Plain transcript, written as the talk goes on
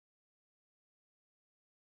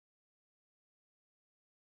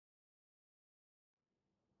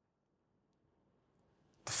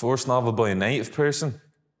first novel by a native person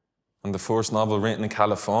and the first novel written in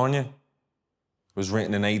California was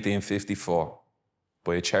written in 1854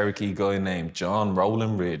 by a Cherokee guy named John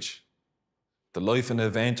Rowland Ridge. The life and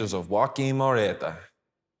adventures of Joaquin Moreta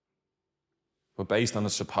were based on a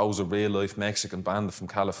supposed real-life Mexican bandit from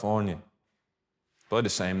California by the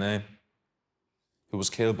same name, who was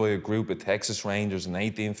killed by a group of Texas Rangers in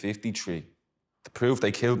 1853. To prove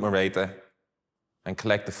they killed Moreta and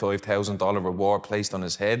collect the $5,000 reward placed on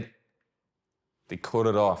his head, they cut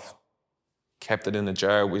it off, kept it in a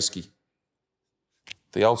jar of whiskey.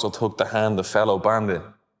 They also took the hand of fellow bandit,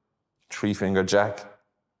 Three-Finger Jack.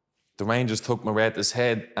 The Rangers took Moreta's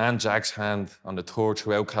head and Jack's hand on the tour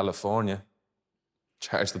throughout California,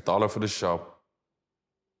 charged $1 for the show.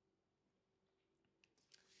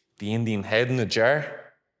 The Indian head in the jar,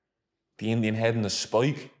 the Indian head in the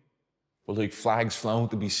spike, were like flags flown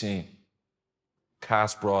to be seen,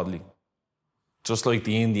 cast broadly, just like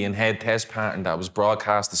the Indian head test pattern that was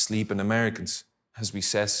broadcast to sleeping Americans as we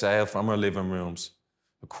set sail from our living rooms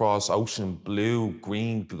across ocean blue,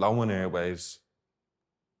 green, glowing airwaves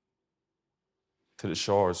to the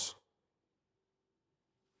shores,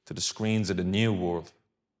 to the screens of the new world.